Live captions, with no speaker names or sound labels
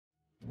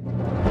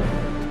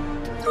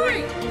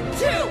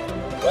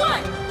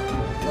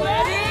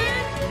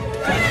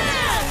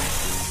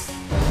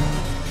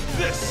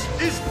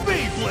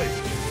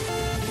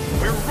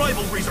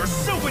rivalries are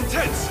so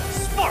intense,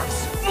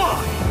 sparks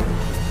fly!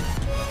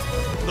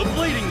 The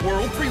blading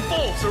world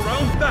revolves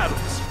around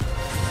battles,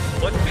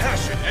 but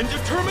passion and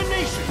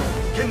determination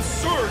can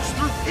surge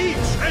through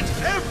each and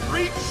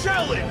every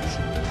challenge!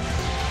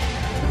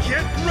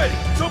 Get ready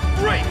to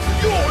break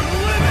your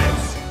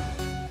limits!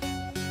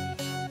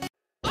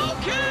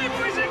 Okay,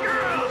 boys and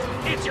girls,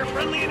 it's your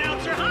friendly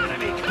announcer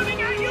Hanami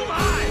coming at you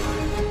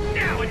live!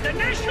 Now at the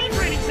National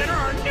Training Center,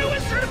 our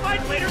newest certified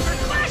bladers are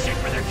clashing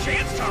for their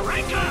chance to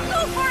rank up!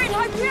 Go for it,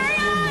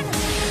 Hyperion!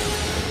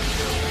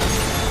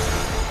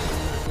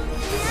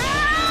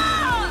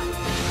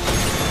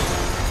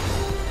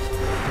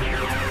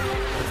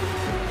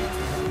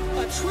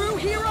 A true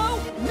hero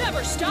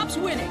never stops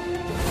winning.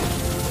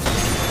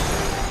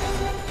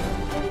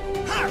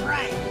 All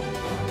right.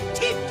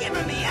 Keep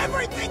giving me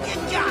everything you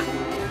got.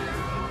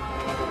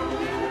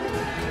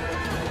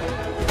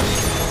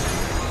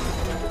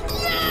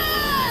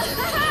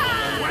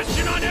 The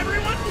question on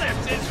everyone's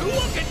lips is who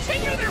will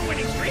continue their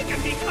winning streak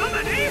and become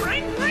an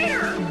A-rank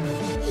player?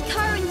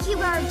 Hikaru and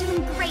Hyuga are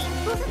doing great.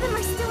 Both of them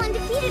are still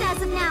undefeated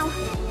as of now.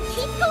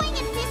 Keep going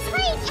at this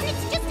rate, and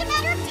it's just a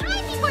matter of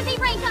time before they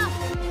rank up.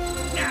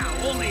 Now,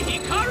 only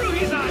Hikaru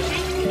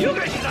Hisashi,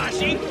 Hyuga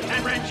Hisashi,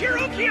 and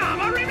Ranjiro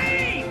Kiyama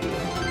remain!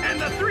 And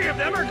the three of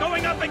them are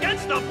going up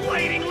against the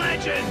Blading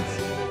Legends!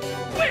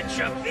 Which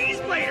of these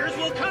bladers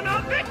will come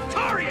out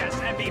victorious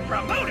and be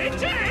promoted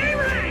to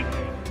A-rank?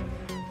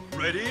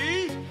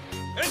 Ready?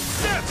 And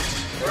set!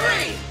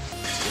 3,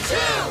 2,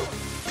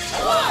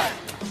 1.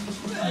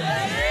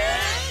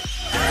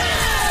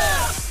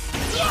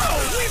 Whoa!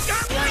 We've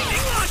got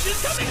lightning launches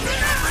coming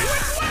from every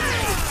which way!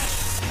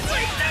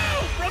 Wait, no!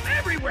 From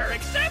everywhere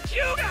except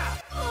Hyuga!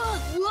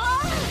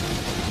 What?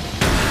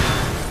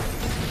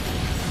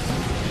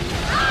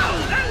 Oh,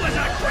 that was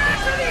a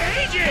crash for the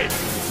ages!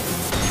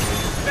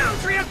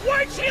 Boundary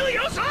wipes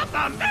Helios off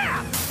the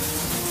map!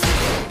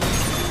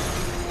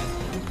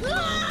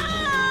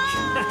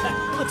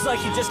 Looks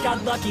like you just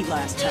got lucky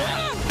last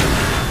time.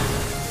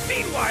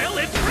 Meanwhile,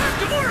 it's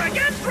Rockamore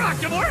against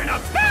Rockamore in a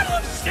battle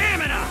of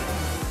stamina!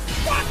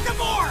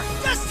 Rockamore,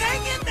 just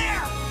hang in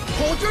there.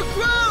 Hold your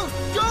ground!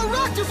 Go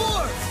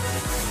Rockamore!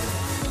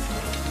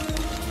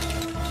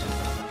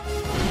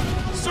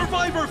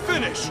 Survivor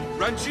finish!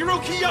 Ranjiro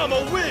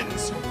Kiyama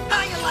wins!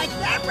 How you like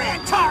that,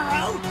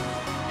 Rantaro?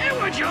 And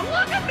would you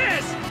look at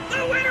this?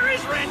 The winner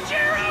is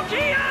Ranjiro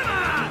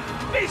Kiyama!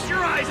 Feast your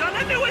eyes on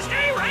the newest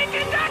A-rank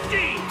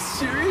inductee!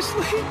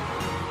 Seriously?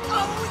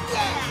 Oh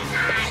yeah,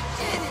 I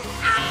did it.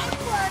 I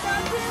won. I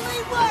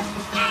really won.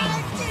 I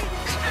did it.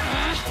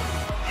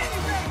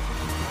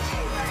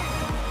 A-rank,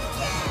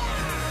 yeah.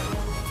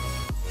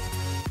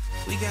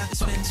 We got the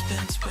spin,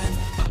 spin, spin.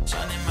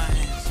 Sun in my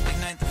hands,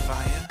 ignite the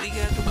fire. We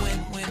got the win,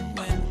 win,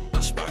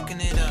 win. Sparking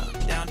it up,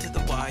 down to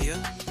the wire.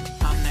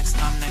 I'm next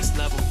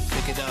level.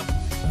 Pick it up,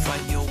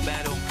 fight your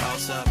battle,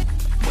 pulse up.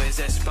 Where's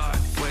that spark?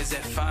 Where's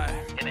that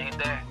fire? It ain't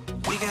there.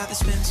 We got the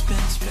spin, spin,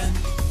 spin.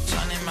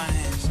 Sun in my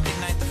hands,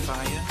 ignite the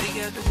fire. We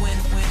got the win,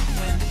 win,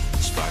 win.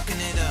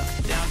 Sparking it up,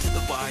 down to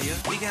the wire.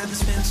 We got the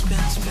spin, spin,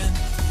 spin.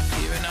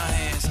 Here in our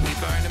hands, we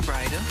burning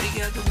brighter. We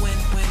got the win,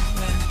 win,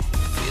 win.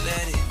 We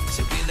let it,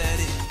 so we let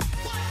it.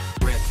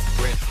 Rip,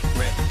 rip,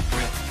 rip,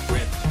 rip,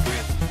 rip,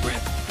 rip,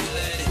 rip. We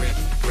let it rip,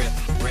 rip,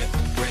 rip,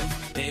 rip.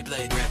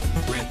 Beyblade, rip,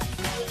 rip,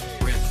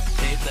 rip.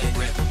 Beyblade,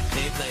 rip,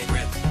 Beyblade,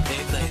 rip,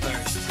 Beyblade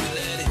burst. We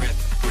let it rip,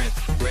 rip,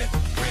 rip,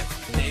 rip.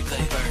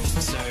 Beyblade burst,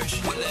 surge.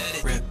 We let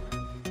it rip.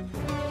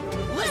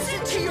 Listen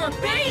to your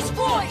bass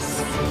voice!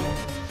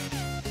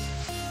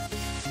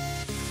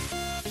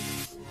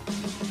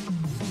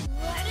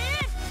 Let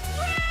it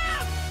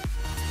rip!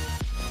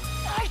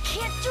 I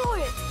can't do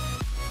it.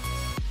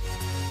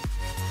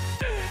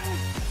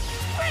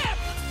 Rip!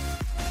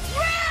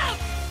 Rip!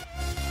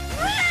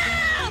 Rip!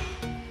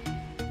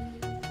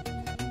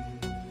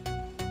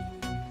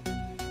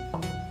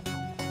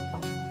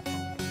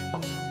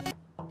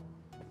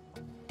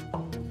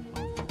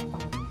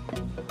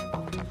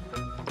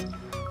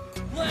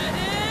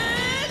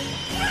 Let it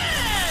rip!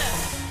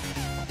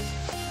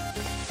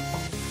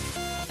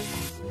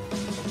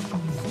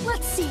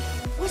 Let's see.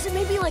 Was it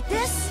maybe like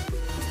this?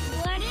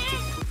 Let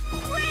it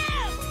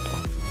rip!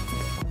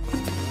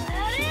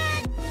 Let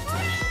it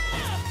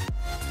rip!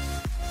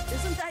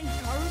 Isn't that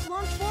Hikaru's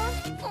launch form?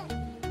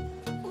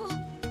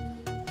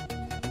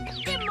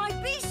 It might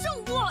be, so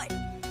what?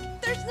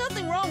 There's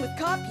nothing wrong with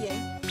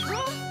copying.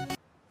 Huh?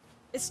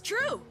 It's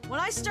true. When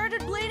I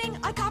started blading,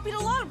 I copied a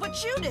lot of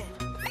what you did.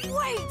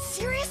 Wait,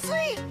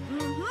 seriously?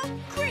 Mm-hmm.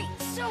 Great,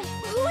 so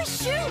who is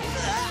Shu?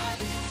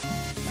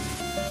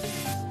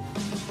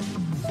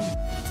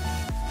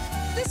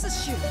 This is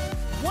Shu,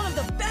 one of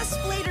the best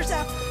bladers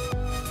ever.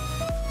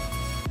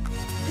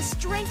 His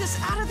strength is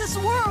out of this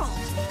world.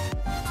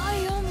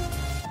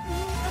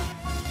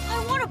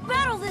 I want to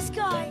battle this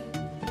guy.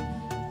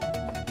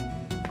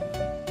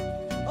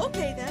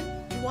 Okay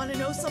then, you want to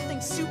know something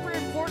super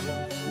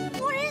important?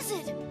 What is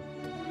it?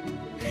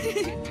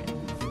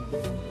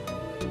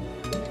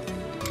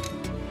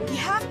 You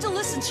have to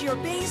listen to your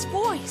bass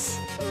voice.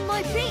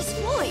 My bass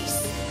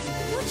voice?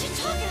 What you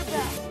talking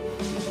about?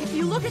 If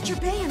you look at your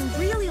bay and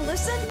really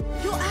listen,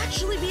 you'll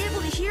actually be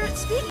able to hear it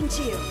speaking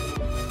to you.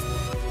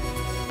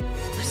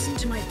 Listen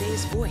to my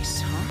bay's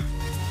voice, huh?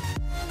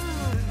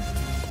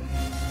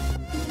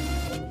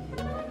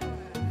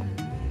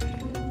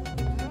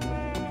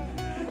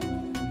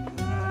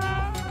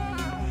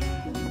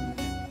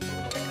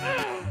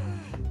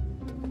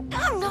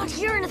 I'm not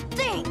hearing a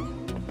thing!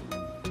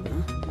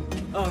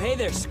 Oh, hey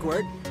there,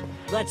 Squirt.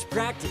 Let's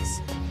practice.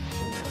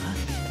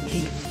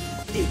 He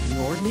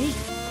ignored me?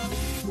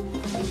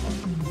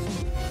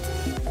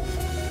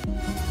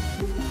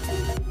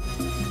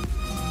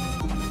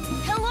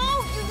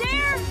 Hello? You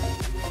there?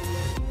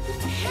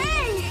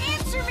 Hey,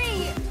 answer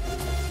me!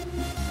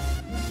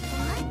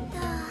 What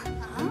the?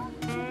 Huh?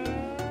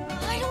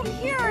 I don't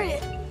hear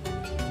it!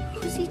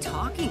 Who's he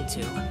talking to?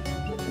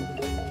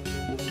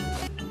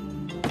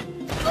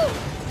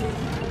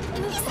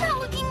 He's not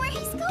looking where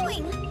he's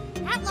going.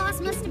 That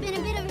loss must have been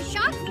a bit of a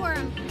shock for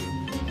him.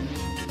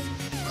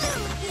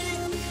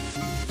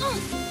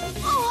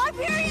 Oh,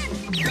 Hyperion!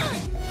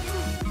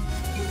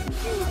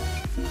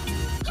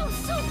 I'm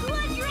so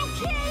glad you're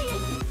okay!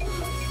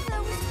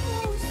 That was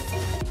close.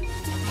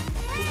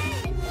 Hey,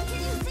 can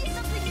you say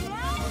something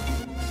now?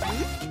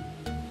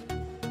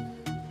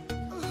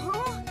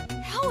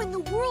 How in the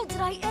world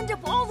did I end up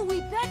all the way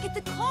back at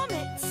the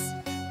Comets?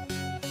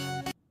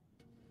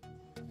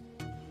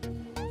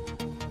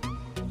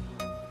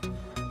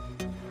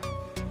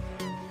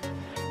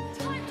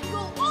 Time to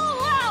go all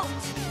out!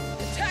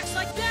 Attacks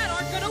like that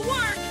aren't gonna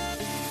work!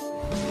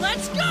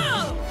 Let's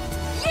go!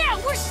 Yeah,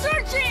 we're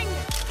searching!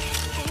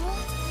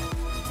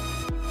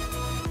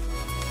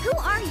 Who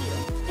are you?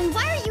 And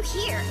why are you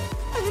here?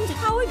 And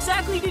how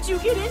exactly did you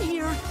get in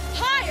here?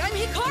 Hi, I'm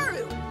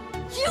Hikaru!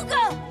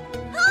 Hyuga!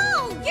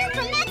 Oh, you're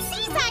from that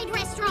seaside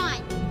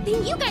restaurant!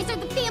 Then you guys are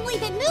the family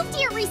that moved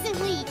here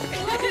recently!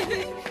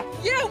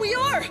 Yeah, we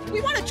are!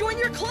 We want to join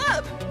your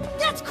club!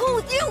 That's cool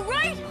with you,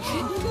 right?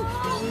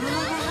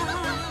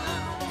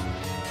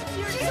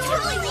 You're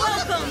totally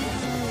welcome!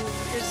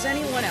 Is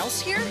anyone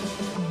else here?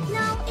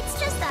 No, it's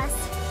just us.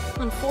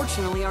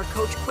 Unfortunately, our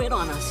coach quit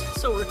on us,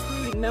 so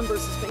recruiting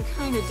members has been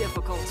kind of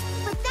difficult.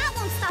 But that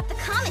won't stop the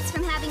Comets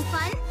from having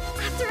fun.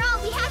 After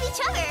all, we have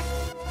each other.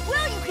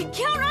 Well, you can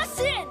count us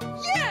in!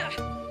 Yeah!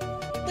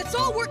 Let's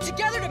all work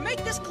together to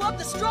make this club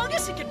the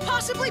strongest it could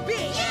possibly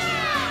be!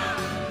 Yeah!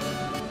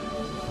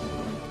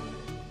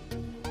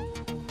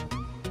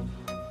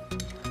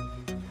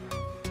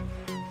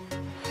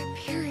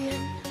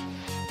 Hyperion.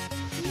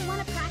 Do you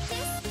want to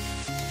practice?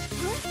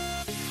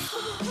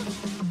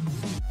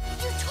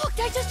 You talked,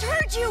 I just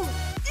heard you!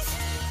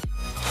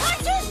 I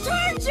just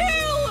heard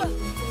you!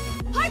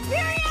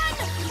 Hyperion!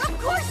 Of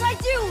course I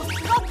do!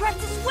 I'll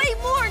practice way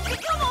more and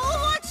become a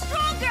whole lot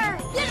stronger!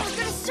 Then we're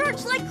gonna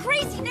surge like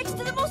crazy next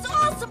to the most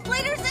awesome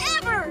bladers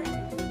ever!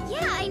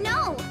 Yeah, I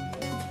know.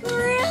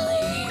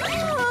 Really?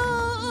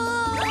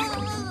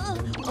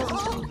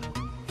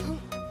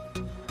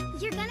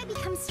 You're gonna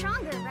become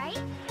stronger,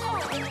 right?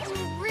 Oh,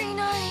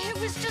 Rena, it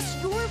was just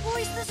your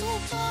voice this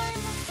whole time.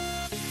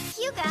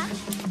 Hyuga,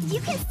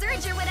 you can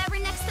surge or whatever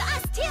next to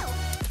us, too.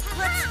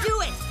 Let's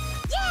do it!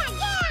 Yeah,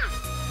 yeah!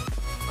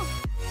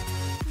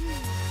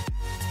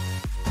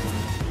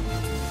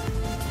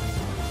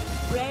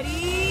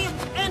 Ready,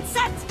 and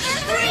set!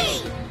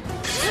 3,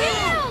 2,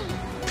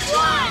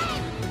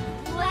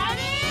 1! Let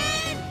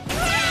it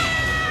go!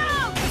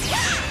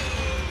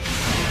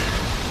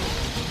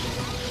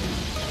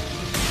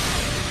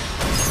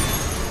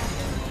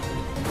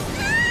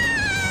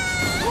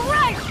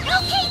 Right!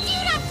 Okay,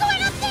 dude, I'm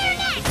going up there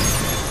next!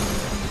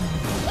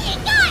 He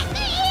got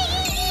me!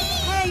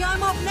 Hey,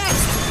 I'm up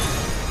next!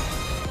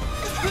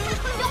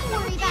 Don't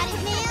worry about it,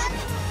 man.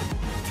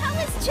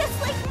 Kama's just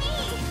like me.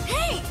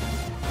 Hey!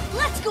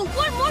 Let's go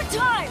one more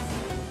time!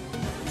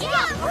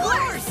 Yeah, of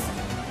course!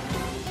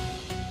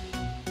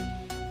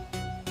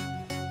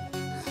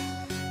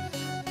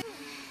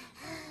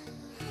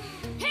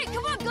 Hey,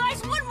 come on,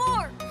 guys, one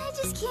more! I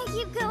just can't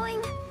keep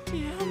going.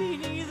 Yeah, me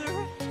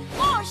neither.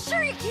 Oh,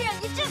 sure you can!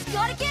 You just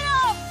gotta get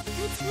up!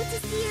 It's good to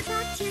see you're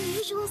back to your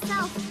usual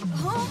self.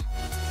 Huh?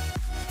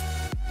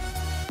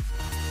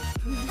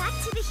 Back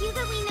to the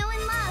Hyuga we know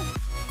and love.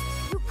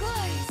 You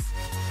guys...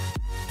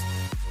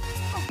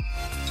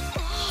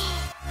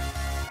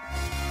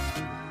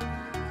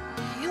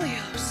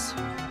 Helios.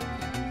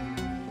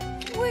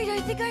 Wait,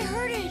 I think I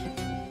heard it!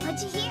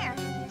 What'd you hear?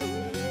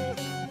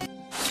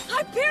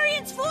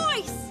 Hyperion's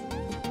voice!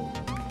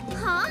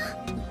 Huh?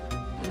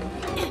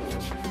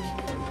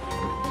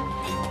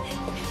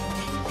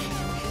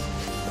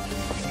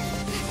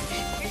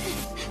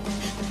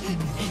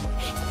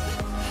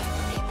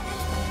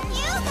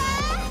 Hyuga!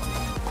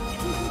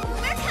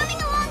 We're coming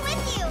along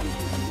with you.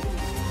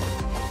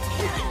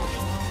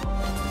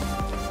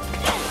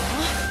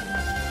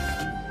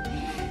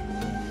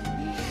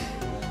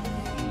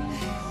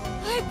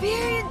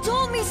 Hyperion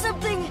told me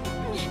something!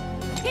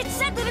 It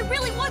said that it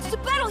really wants to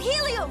battle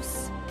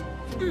Helios!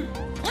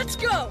 Let's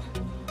go!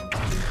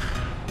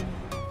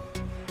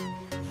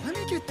 Let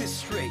me get this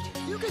straight.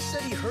 Yuga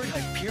said he heard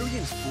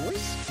Hyperion's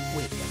voice?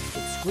 Wait,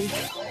 it's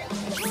squeaking.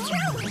 It's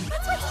true!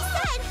 That's what he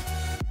said!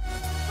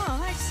 Oh,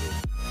 I see.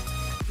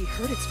 He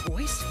heard its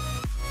voice?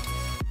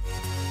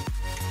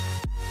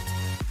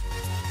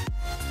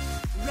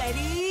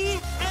 Ready,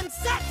 and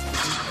set!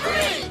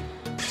 3,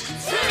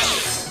 2,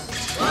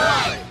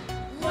 1!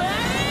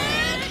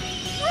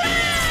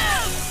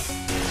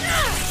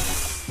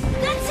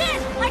 That's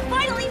it! I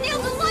finally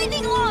nailed the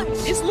lightning launch!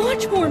 His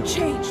launch form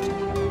changed!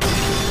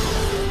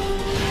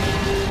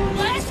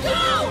 Let's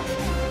go!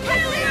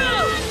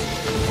 Helios!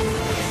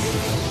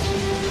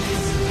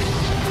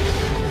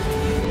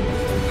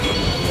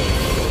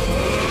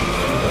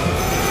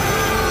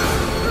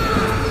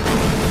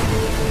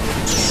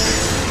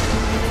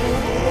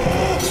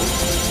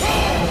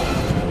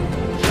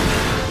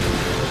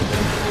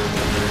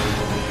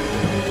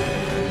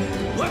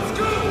 Let's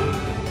go!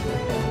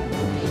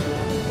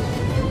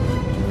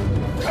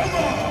 Come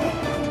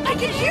on! I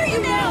can hear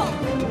you now!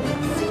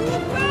 Super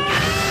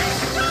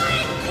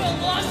Strike!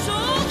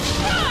 Colossal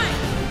Strike!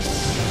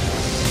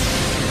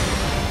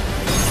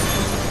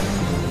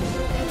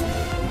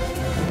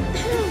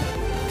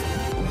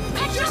 I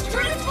just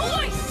heard its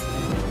voice!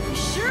 You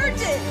sure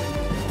did!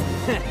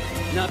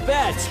 Not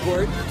bad,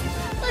 sport.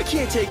 I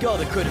can't take all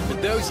the credit for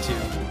those two,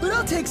 but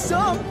I'll take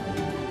some.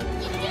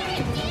 You did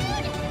it,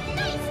 dude!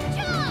 Nice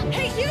job!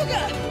 Hey,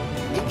 Hyuga!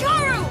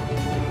 Hikaru!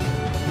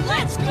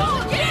 Let's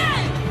go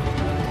again!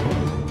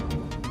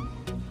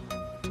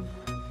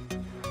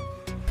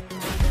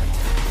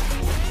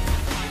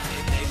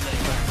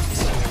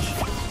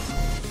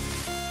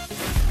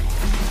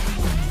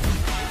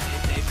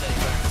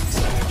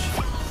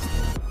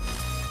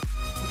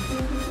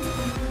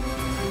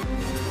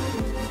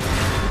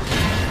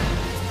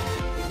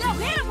 Now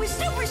hit him with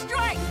Super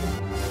Strike!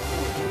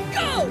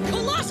 Go!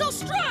 Colossal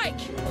Strike!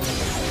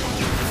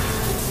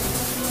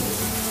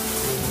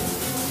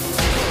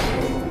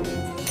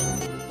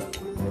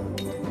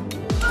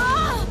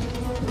 Ah!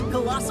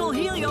 Colossal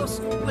Helios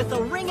with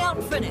a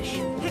ring-out finish.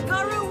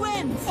 Hikaru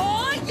wins!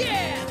 Oh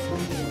yeah!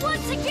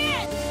 Once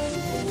again!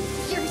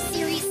 You're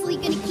seriously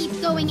gonna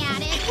keep going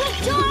at it? Well,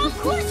 duh, of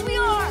course we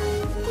are!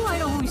 Why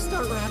don't we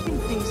start wrapping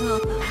things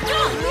up?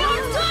 Duh, we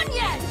aren't done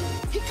yet!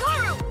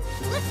 Hikaru,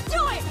 let's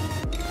do it!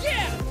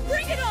 Yeah,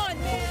 bring it on,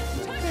 man!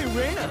 Hey,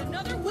 Reina,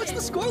 what's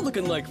the score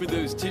looking like for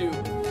those two?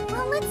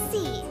 Well, let's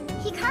see.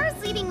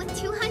 Hikaru's leading with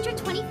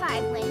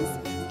 225 wins,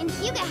 and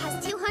Hyuga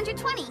has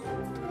 220.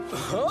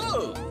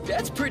 Oh,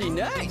 that's pretty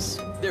nice.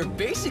 They're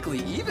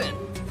basically even.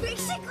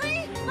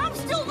 Basically, I'm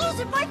still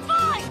losing by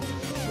 5!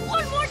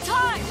 One more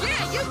time!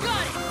 Yeah, you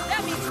got it!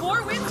 That means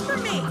more wins for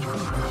me!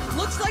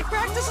 Looks like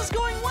practice is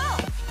going well!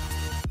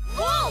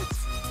 Walt!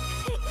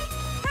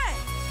 Hey!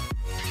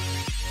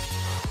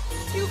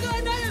 Hyuga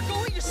and I are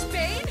going to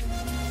Spain?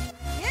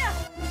 Yeah,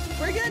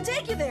 we're gonna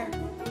take you there.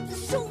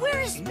 So where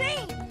is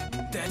Spain?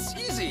 That's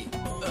easy.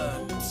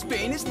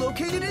 Spain is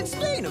located in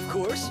Spain, of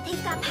course.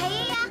 They've got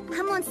paella,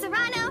 jamon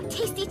serrano,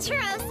 tasty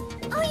churros.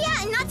 Oh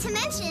yeah, and not to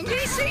mention...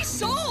 DC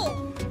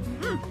Soul!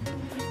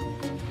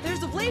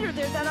 There's a blader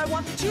there that I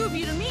want the two of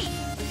you to meet.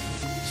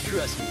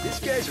 Trust me, this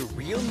guy's a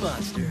real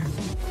monster.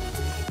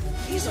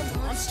 He's a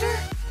monster?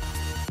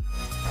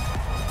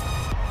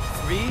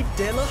 Free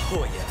de la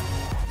Hoya.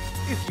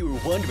 If you were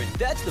wondering,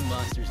 that's the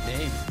monster's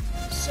name.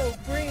 So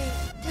bring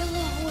De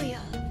La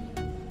Hoya.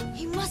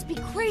 He must be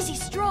crazy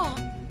strong.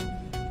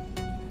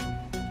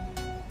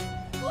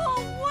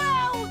 Oh,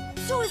 wow!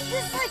 So is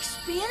this like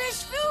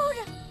Spanish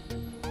food?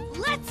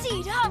 Let's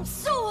eat! I'm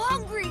so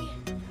hungry!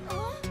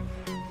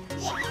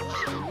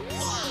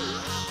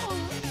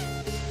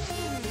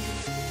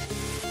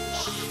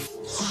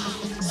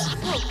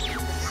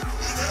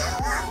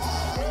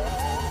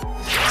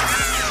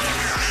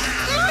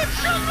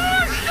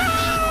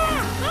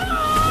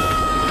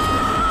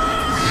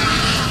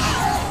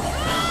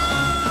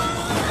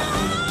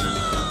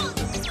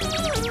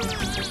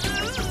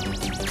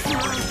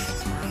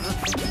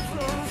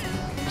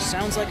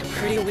 Sounds like a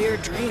pretty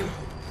weird dream.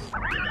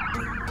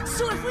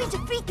 So if we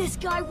defeat this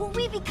guy, will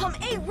we become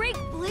A-rank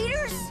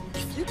leaders?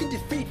 If you can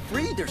defeat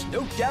Free, there's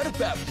no doubt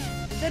about it.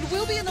 Then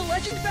we'll be in the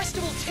Legend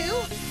Festival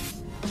too?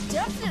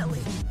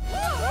 Definitely.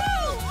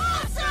 Woohoo!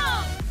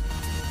 Awesome!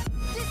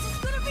 This is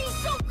gonna be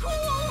so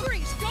cool!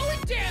 Free's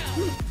going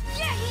down!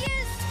 Yeah, he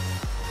is!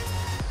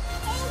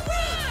 All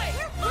right!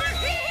 We're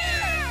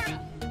here!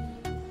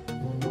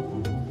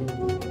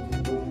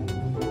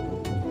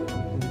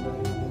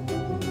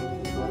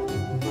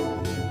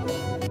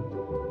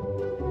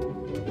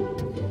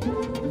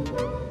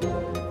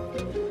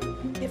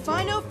 If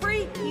I know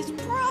Free, he's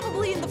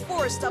probably in the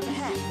forest up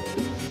ahead.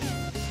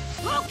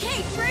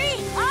 Okay,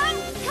 Free! I'm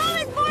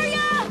coming for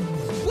ya!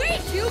 Wait,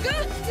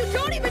 Hyuga! You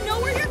don't even know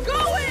where you're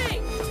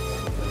going!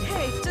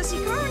 Hey, does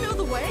Hikaru know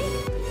the way?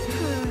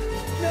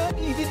 Not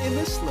even in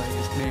the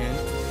slightest, man.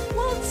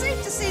 Well, it's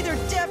safe to say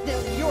they're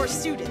definitely your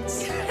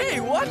students. Hey,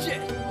 watch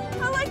it!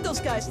 I like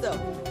those guys, though.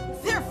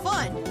 They're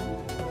fun.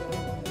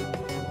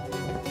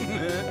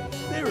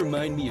 They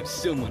remind me of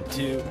someone,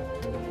 too.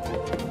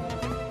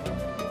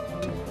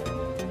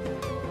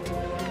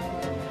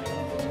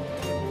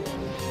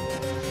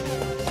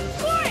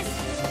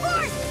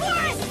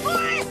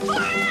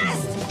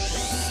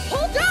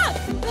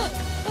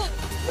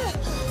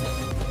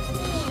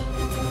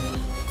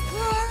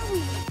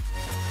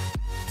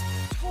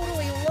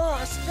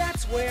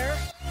 swear.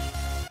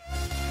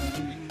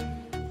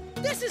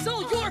 This is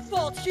all your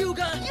fault,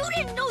 Hyuga! You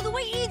didn't know the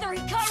way either,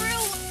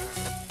 Hikaru!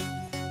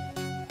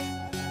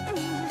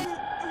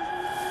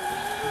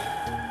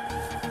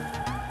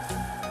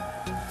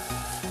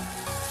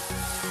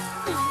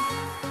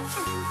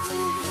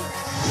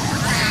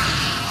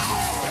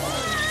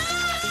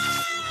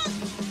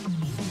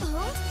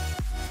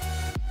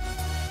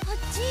 A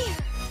deer!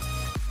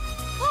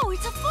 Oh,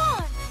 it's a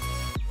fawn!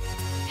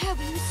 Have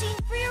you seen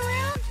Free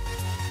around?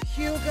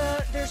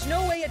 Hyuga, there's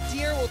no way a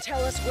deer will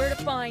tell us where to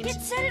find...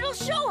 It said it'll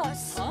show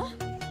us! Huh?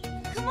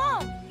 Come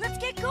on, let's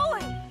get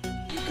going!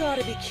 You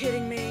gotta be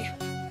kidding me.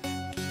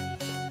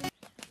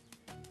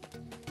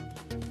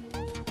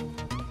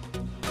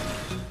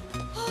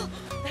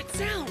 That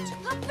sound!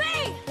 A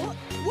bay! What?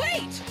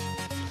 Wait!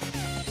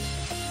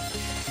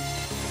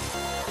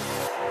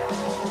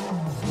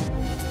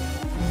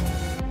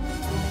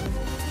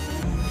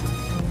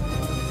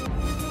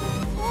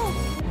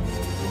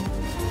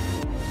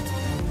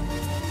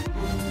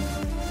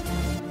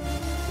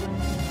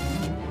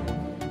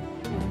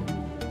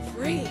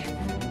 Free!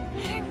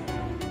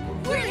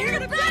 We're here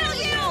to battle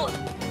you!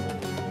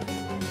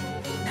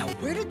 Now,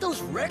 where did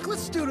those reckless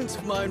students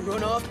of mine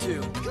run off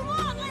to? Come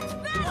on, let's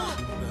battle!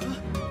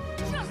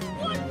 Just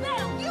one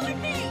battle, you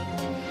and me!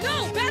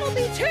 No! Battle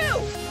me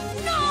too!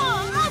 No,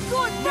 I'm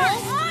going No,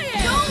 first! I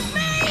am! No,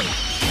 me!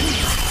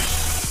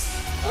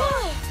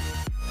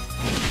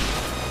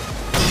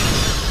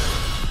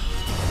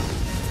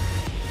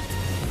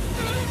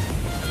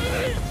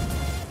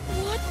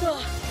 What the?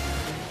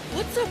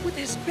 What's up with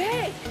this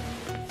bay?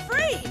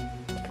 Free!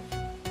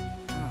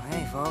 Oh,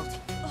 hey, Vault.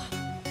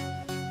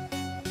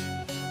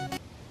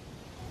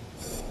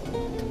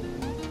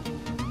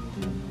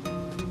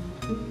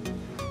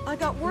 I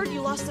got word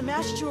you lost the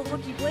match to a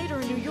rookie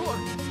blader in New York.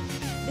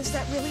 Is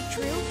that really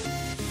true?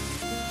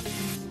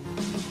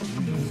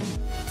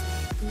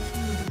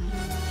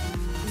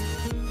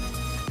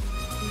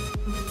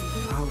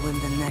 I'll win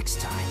the next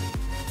time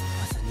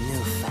with a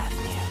new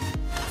Fafnir.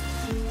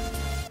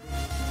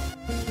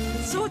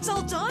 So it's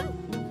all done?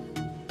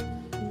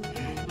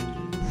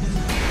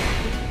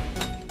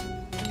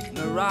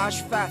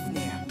 Mirage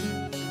Fafnir,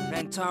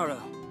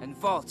 Rantaro, and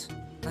Vault.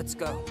 Let's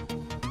go.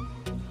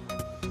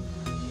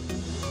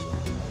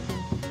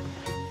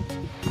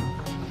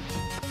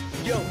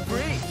 Yo,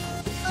 Free!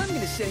 I'm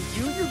gonna send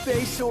you your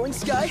bay soaring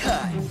sky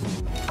high.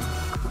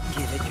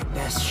 Give it your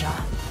best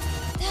shot.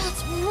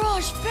 That's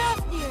Mirage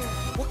Fafnir!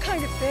 What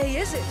kind of bay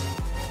is it?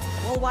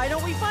 Well, why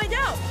don't we find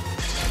out?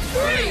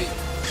 3,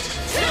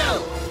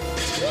 2,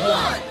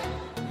 1!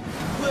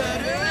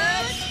 Let it rip!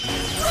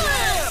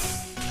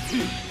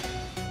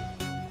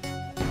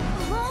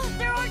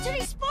 There aren't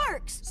any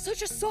sparks!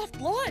 Such a soft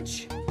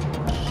launch!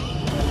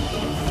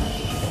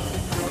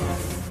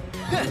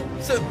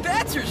 So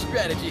that's your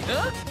strategy,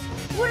 huh?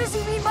 What does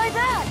he mean by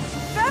that?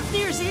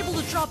 Fafnir is able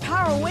to draw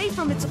power away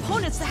from its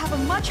opponents that have a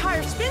much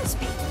higher spin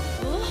speed.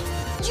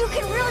 You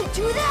can really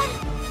do that?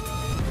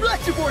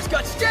 Raktivor's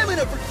got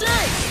stamina for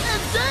days,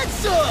 and then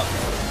some!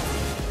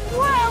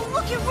 Wow,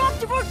 look at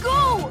Raktivor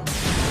go!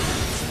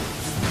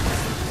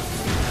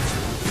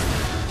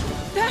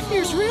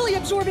 Fafnir's really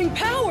absorbing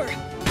power!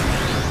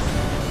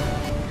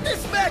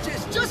 This match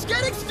is just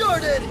getting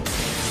started!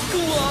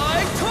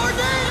 Glide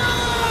Tornado!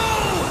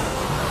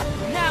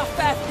 Now,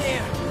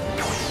 Fafnir!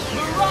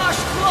 Mirage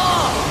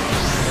Claw!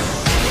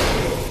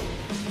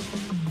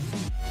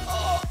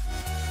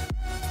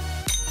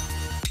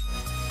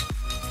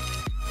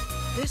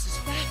 This is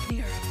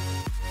Fafnir.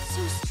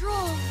 So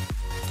strong.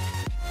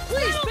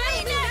 Please,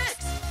 battle me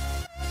next!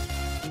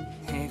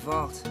 Hey,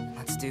 Vault.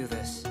 Let's do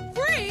this.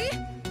 Free?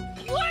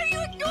 Why are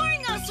you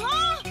ignoring us,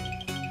 huh?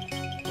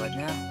 What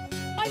now?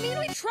 I mean,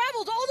 we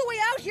traveled all the way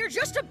out here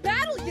just to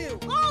battle you!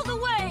 All the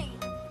way!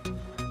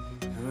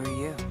 Who are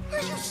you?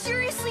 Are you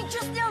seriously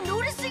just now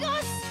noticing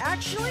us?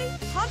 Actually,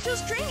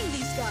 Honcho's training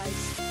these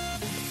guys.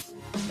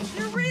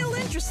 They're real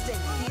interesting,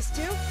 these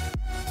two.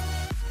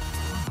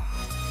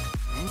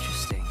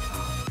 Interesting,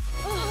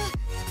 huh?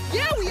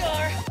 Yeah, we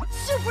are!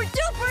 Super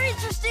duper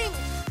interesting!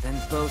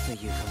 Then both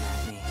of you come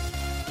at me.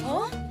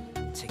 Huh?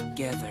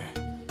 Together.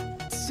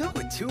 So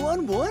a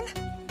 2-on-1?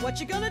 What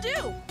you gonna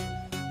do?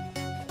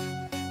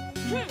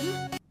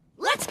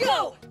 Let's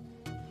go!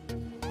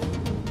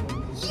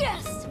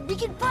 Yes! We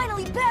can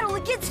finally battle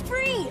against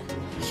Free!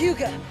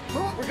 Hyuga,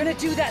 we're gonna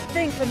do that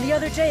thing from the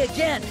other day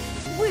again.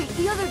 Wait,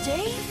 the other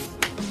day?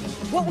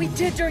 What we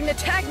did during the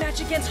tag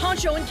match against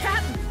Honcho and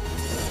Captain.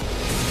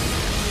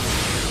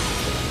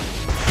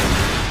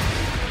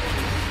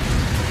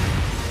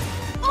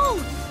 Oh!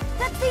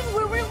 That thing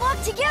where we're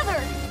locked together!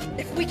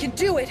 If we can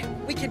do it,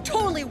 we can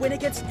totally win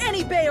against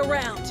any bay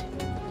around.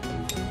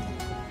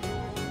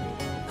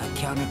 A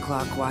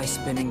counterclockwise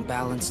spinning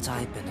balance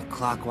type and a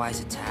clockwise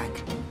attack.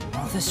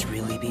 Will this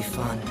really be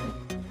fun?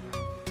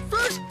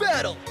 First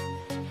battle!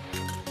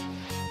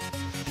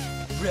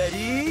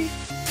 Ready,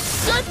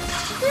 set,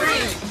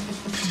 3,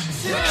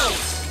 2,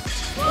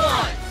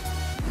 1!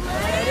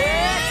 Let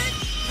it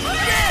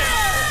rip!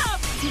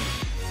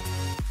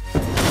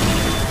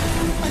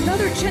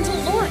 Another Gen into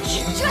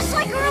launch, just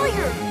like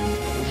earlier!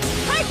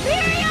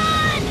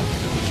 Hyperion!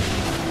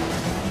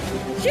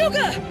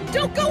 Hyuga,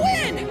 don't go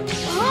in!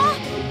 Huh?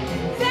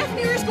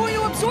 Fafnir is going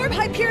to absorb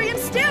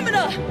Hyperion's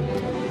stamina!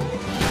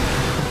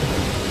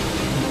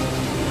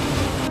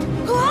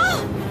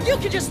 Huh? You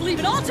can just leave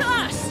it all to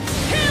us!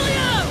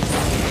 Helios!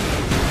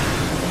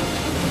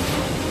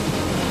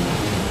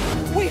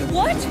 Wait,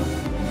 what?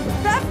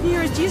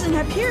 Fafnir is using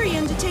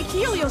Hyperion to take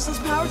Helios'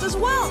 powers as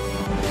well!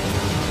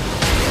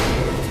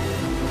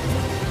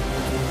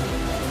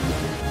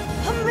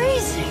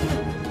 Amazing!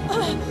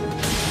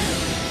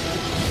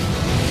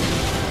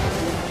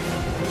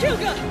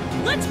 Hyuga,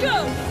 let's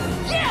go!